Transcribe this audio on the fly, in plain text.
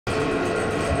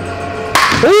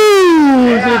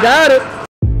Ooh, she got it.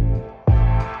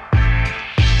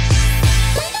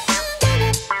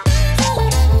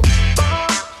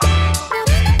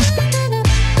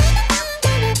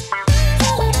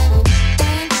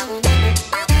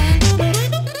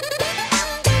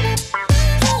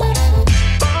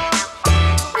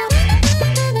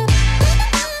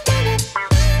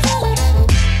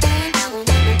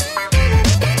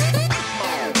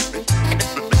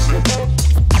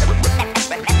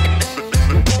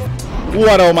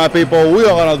 What up, my people? We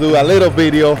are gonna do a little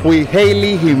video with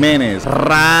Haley Jimenez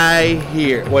right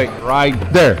here. Wait, right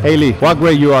there. Haley, what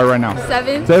grade you are right now?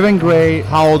 7. 7th grade.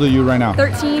 How old are you right now?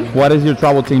 13. What is your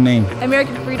travel team name?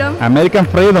 American Freedom. American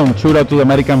Freedom. Shout out to the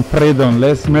American Freedom.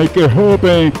 Let's make it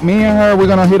happen. Me and her, we're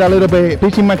gonna hit a little bit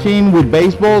pitching machine with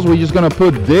baseballs. We're just gonna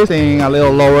put this thing a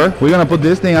little lower. We're gonna put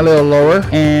this thing a little lower.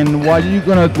 And what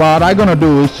I'm gonna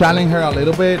do is challenge her a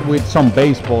little bit with some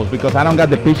baseballs because I don't got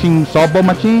the pitching softball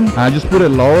machine. I just put it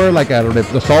lower like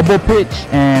the softball pitch,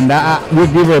 and that will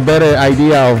give her a better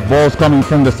idea of balls coming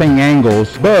from the same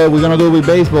angles. But we're gonna do it with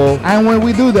baseball, and when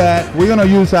we do that, we're gonna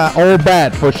use our old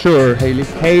bat for sure.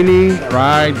 Haley,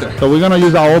 right there. So we're gonna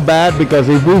use our old bat because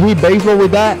if we hit baseball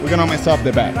with that, we're gonna mess up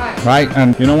the bat, right?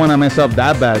 And you don't want to mess up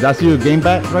that bat. That's your game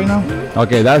bat right now.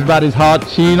 Okay, that bat is hot.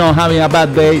 She not having a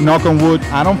bad day. Knock on wood.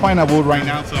 I don't find a wood right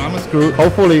now, so I'm screwed.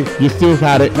 Hopefully you still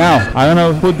had it. Now I'm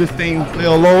gonna put this thing a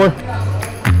little lower.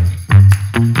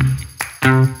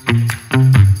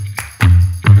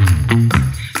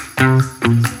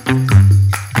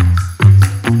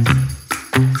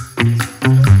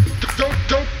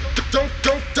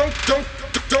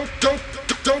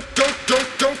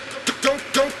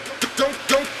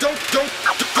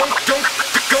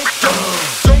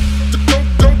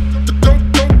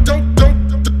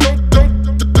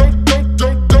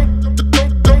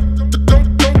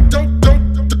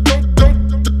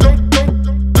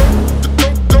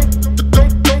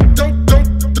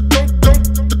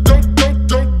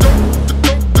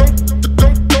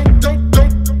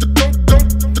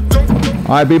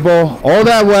 Alright, people, all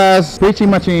that was pitching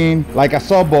machine like a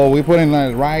softball. We put in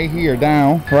right here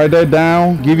down, right there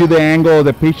down, give you the angle of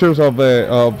the pictures of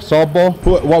softball.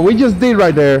 What we just did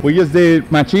right there, we just did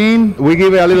machine. We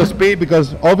give it a little speed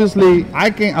because obviously I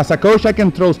can, as a coach, I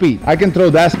can throw speed. I can throw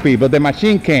that speed, but the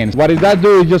machine can't. What does that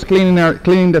do is just cleaning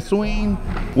the swing.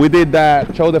 We did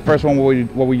that. Show the first one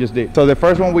what we just did. So the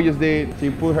first one we just did, she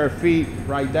put her feet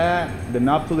right there, the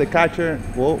knob to the catcher.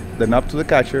 Whoa, the knob to the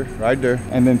catcher right there,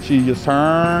 and then she just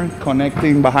turned,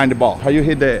 connecting behind the ball. How you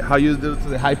hit the? How you do to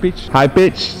the high pitch? High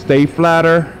pitch. Stay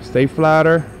flatter. Stay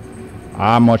flatter.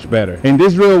 Much better. In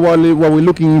this drill, what we're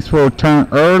looking is for turn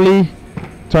early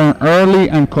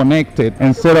and connected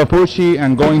instead of pushy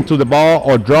and going to the ball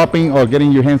or dropping or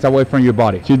getting your hands away from your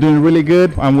body. She's doing really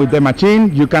good, and with the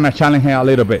machine you kind of challenge her a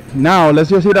little bit. Now let's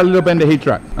just hit a little bit in the hit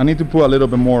track. I need to put a little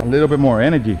bit more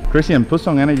energy. Christian, put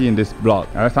some energy in this vlog.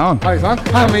 Alright, son? Alright, son?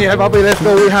 I mean, papi, let's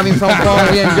go. We're having some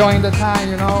fun. We're enjoying the time,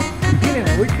 you know.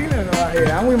 We're killing it right here.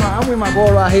 I'm with my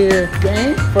ball right here.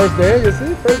 Game, first day, you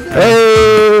see? First day.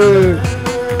 Hey!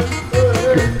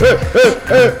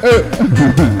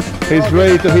 He's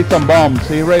ready to hit some bombs.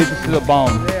 He's ready to hit a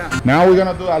bomb. Yeah. Now we're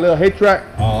gonna do a little hit track.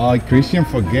 Oh, Christian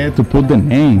forget to put the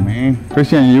name, man.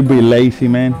 Christian, you be lazy,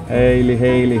 man.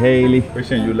 Haley.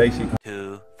 Christian, you lazy.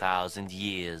 2,000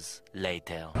 years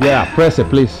later. Yeah, press it,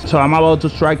 please. So I'm about to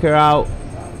strike her out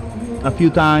a few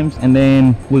times, and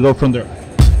then we go from there.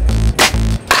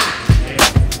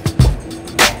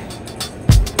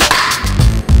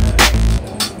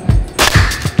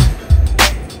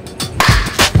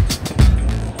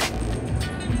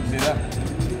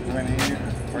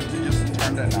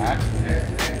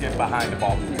 Behind the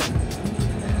ball.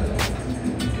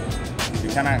 You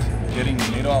kind of getting the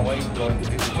middle away, going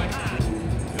this way.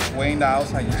 Just weighing the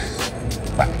outside,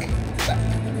 just back.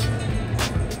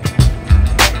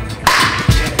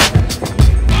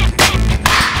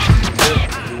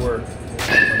 You work.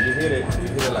 When you hit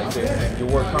it like this. And you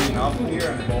work coming off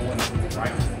here and the ball went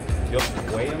right. Just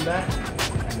weigh on that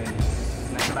and then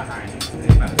snap it behind.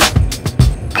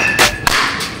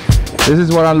 This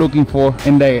is what I'm looking for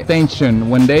in the tension.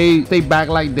 When they stay back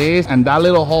like this and that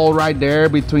little hole right there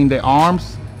between the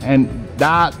arms, and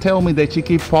that tell me that she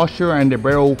keep posture and the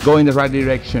barrel go in the right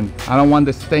direction. I don't want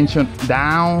this tension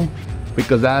down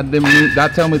because that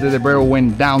tell me that the barrel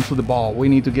went down to the ball. We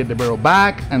need to get the barrel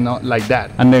back and not like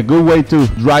that. And a good way to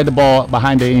drive the ball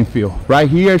behind the infield. Right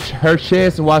here, her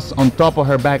chest was on top of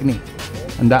her back knee.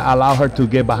 And that allowed her to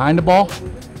get behind the ball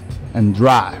and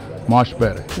drive much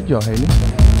better. Good job, Haley.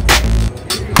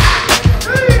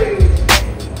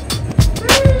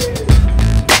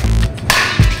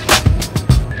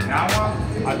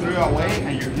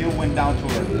 went down too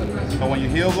early. So when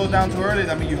your heel goes down too early,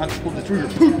 that means you have to pull the trigger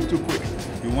too quick.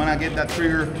 You want to get that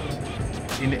trigger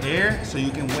in the air so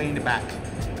you can weigh in the back.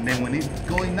 And then when it's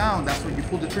going down, that's when you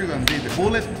pull the trigger and the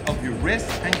bullet of your wrist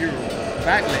and your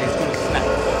back leg is going to snap.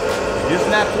 If you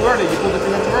snap too early, you pull the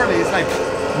trigger too early, it's like,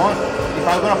 if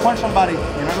I'm going to punch somebody,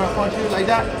 you're not going to punch you like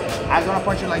that, I'm going to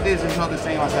punch you like this, it's not the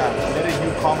same as that. Let it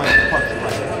you come and punch you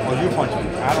right. Or you punch me.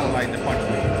 I don't like the punch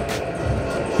me.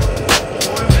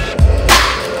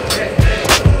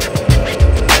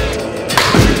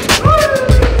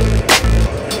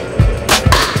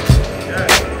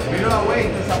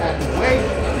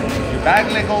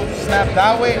 Back leg goes snap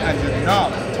that way and your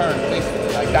knob turn this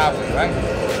like that way, right?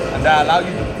 And that allows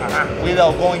you to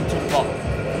without going too far.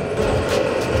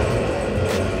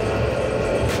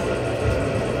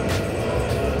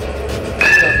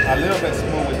 A little bit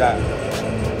smooth with that.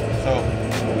 So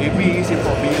it'd be easy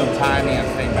for me on timing and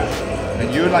staying back. When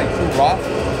you're like too rough,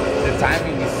 the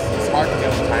timing is hard to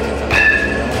get on timing sometimes.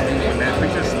 You know what I mean? And then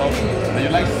picture slow. When you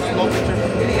like slow picture,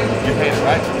 you hit it,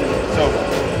 right? So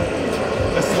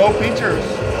the slow pitchers,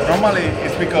 normally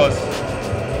it's because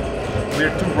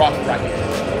we're too rough right here.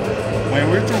 When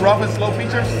we're too rough and slow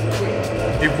pitchers,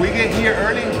 if we get here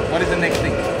early, what is the next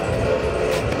thing?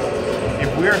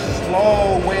 If we're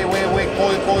slow, way,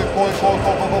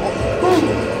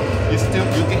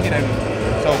 you can hit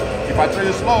everything. So if I try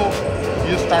you slow,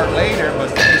 you start later, but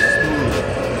stay smooth.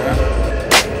 Yeah?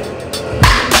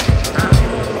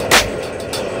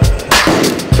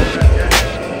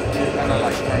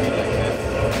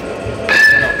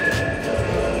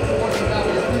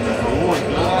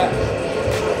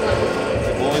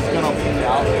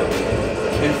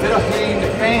 Instead of hitting the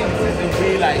fence, it's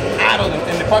be like out of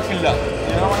in the parking lot.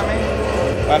 You know what I mean?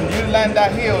 When you land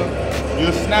that heel,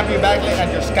 you snap your back leg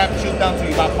and your scap shoot down to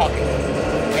your back pocket.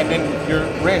 And then your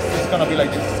wrist is gonna be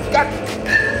like this. Cut!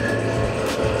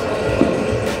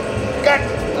 Cut!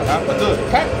 But do it.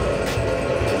 Cut!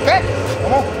 Cut!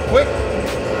 Come on, quick!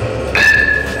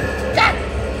 Cut!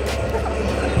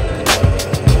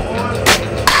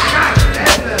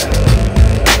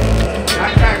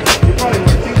 You probably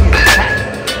were thinking cut!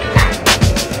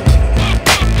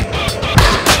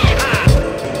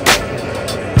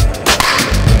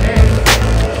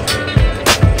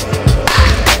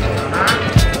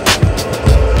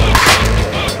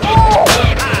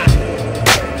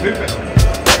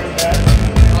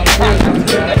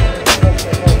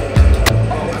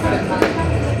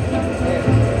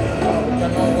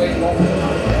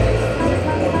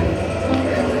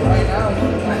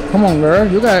 Come on, girl.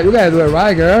 You gotta do it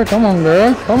right, girl. Come on,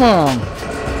 girl. Come on.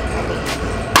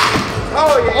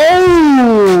 Oh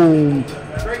yeah!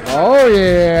 Oh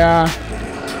yeah!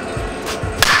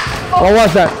 What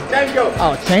was that? Change-up.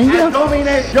 Oh, change-up?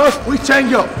 Dominate just with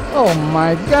change-up. Oh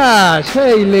my gosh,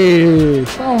 Haley!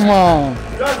 Come on.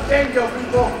 Just change-up,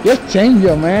 people. Just change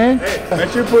up, man. Hey,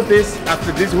 make sure you put this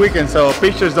after this weekend so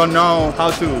pitchers don't know how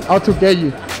to get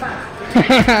you.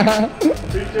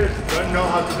 Pitchers don't know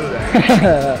how to do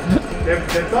that.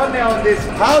 the thumbnail on this,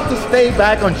 how to stay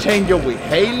back on change-up with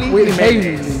Haley. With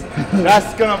Haley.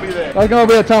 That's gonna be there. That's gonna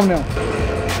be a thumbnail.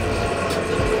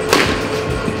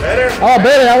 Better? Oh,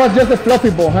 better. That was just a fluffy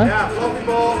ball, huh? Yeah, fluffy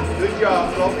ball. Good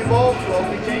job. Fluffy ball,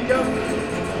 fluffy change-up.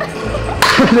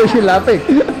 She's laughing.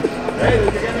 Hey,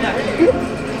 did you get me a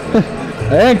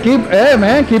Haley? Hey,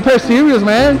 man, keep her serious,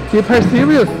 man. Keep her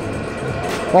serious.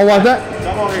 What was that?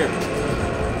 Come over here.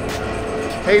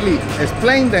 Haley,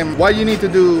 explain them what you need to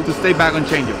do to stay back on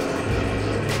change-up.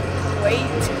 Wait.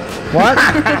 What?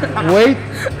 Wait.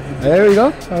 There we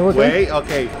go. Okay. Wait,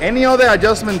 okay. Any other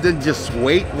adjustment than just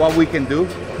wait, what we can do?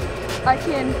 I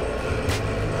can.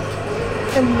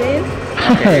 And then.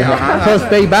 Okay, So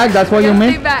stay back, that's what you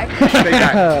mean? Stay back. Stay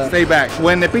back, stay back.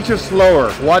 When the pitcher's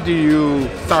slower, what do you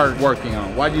start working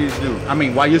on? What do you do? I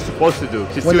mean, what are you supposed to do?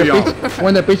 She's too young.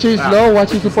 When the pitcher is low,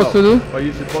 what you supposed to do? What are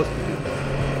you supposed to do?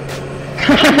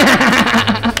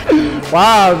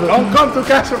 Wow. Don't come to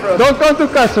Castro Bros. Don't come to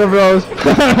Castro Bros.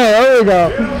 There we go.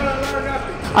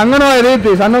 I'm gonna edit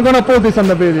this. I'm not gonna put this on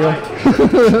the video.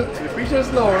 The pitcher's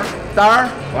slower.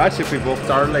 Start. Watch it, people.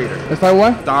 Start later. Start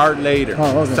what? Start later.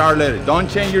 Oh, okay. Start later. Don't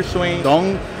change your swing.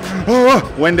 Don't.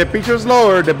 When the pitcher's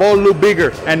lower, the ball look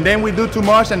bigger, and then we do too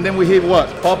much, and then we hit what?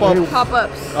 Pop up.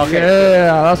 Pop-ups. Okay.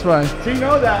 Yeah, that's right. She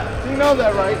knows that. She knows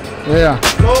that, right? Yeah.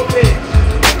 Slow pitch.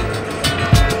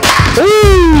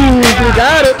 Ooh, she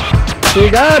got it. She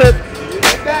got it. You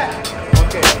did that.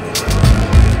 Okay.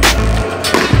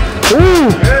 Ooh,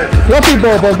 Good. fluffy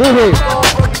ball, but good hit.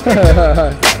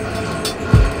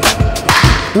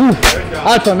 Ooh.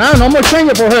 So now no more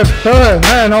change for her. So,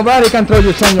 man, nobody can throw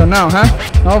you change now, huh?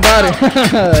 Nobody.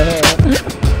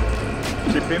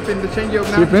 She pimping the changeup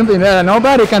now? She pimping. Yeah,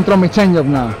 nobody can throw me changeup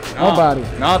now. Nobody.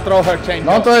 No, throw her changeup.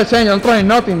 Don't throw the changeup. Don't throw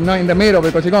nothing in the middle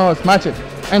because you're gonna smash it.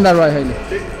 Ain't that right, Haley?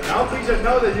 Now pitchers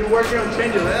know that you're working on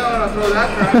changeup. They don't want to throw that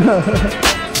crap.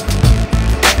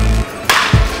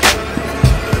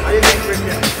 How you think,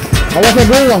 Christian? That was a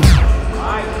good one.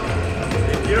 Alright.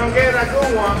 If you don't get a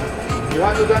good one, you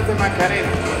have to dance the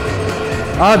Macarena.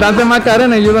 Oh, that's the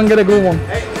Macarena. You don't get a good one.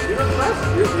 Hey, you don't trust?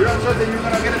 You don't trust that you're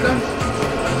gonna get it done?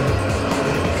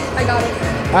 I got it.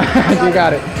 You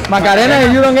got it. Macarena,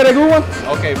 you don't get a good one?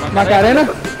 Okay, Macarena?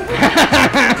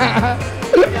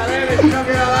 Macarena, if you don't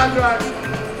get a last one.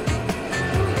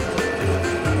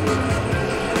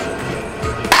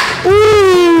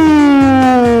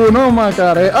 Ooh, no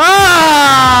Macarena.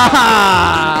 Ah!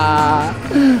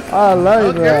 I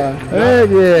like that. Heck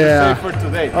yeah. For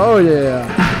today. Oh yeah.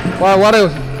 Well, what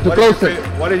else? To close it.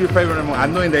 What is your favorite movie?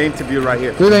 I'm doing the interview right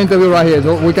here. Do the interview right here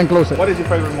so we can close it. What is your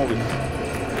favorite movie?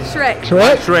 Shrek.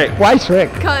 Shrek? Shrek. Why Shrek?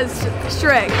 Cause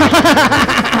Shrek.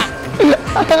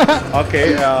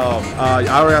 Okay, I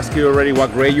already asked you already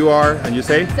what grade you are, and you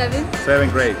say? 7.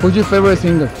 7th grade. Who's your favorite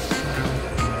singer?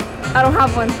 I don't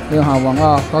have one. You don't have one.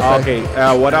 Oh, okay.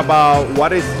 Okay,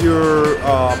 what is your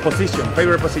position,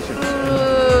 favorite position? Ooh,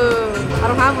 I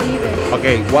don't have one either.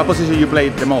 Okay, what position you play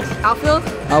the most? Outfield?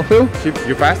 Outfield?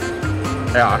 You fast?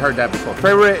 Yeah, I heard that before.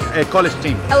 Favorite college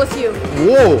team? LSU.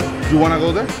 Whoa, you wanna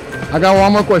go there? I got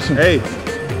one more question. Hey,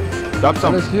 drop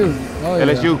some. LSU. Oh, yeah.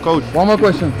 LSU coach. One more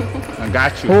question. I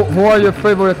got you. Who are your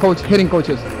favorite hitting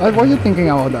coaches? What are you thinking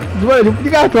about that? You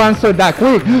got to answer that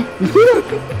quick. You see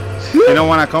that? You don't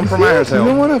wanna compromise You yourself.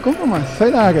 don't want to compromise. Say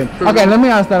that again. Okay, let me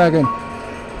ask that again.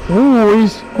 Who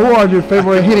are your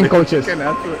favorite hitting coaches?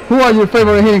 Who are your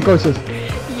favorite hitting coaches?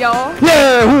 Y'all.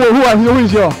 Yeah, who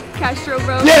is your? Castro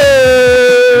Bros.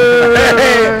 Yeah!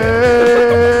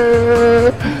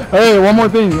 Hey, one more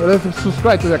thing. Let's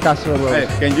subscribe to the Castro Bros. Hey,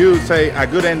 can you say a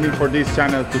good ending for this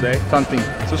channel today? Something.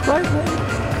 Subscribe.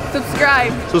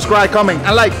 Subscribe. Subscribe, comment,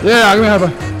 and like. Yeah, give me a high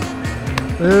five.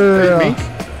 Yeah. Me?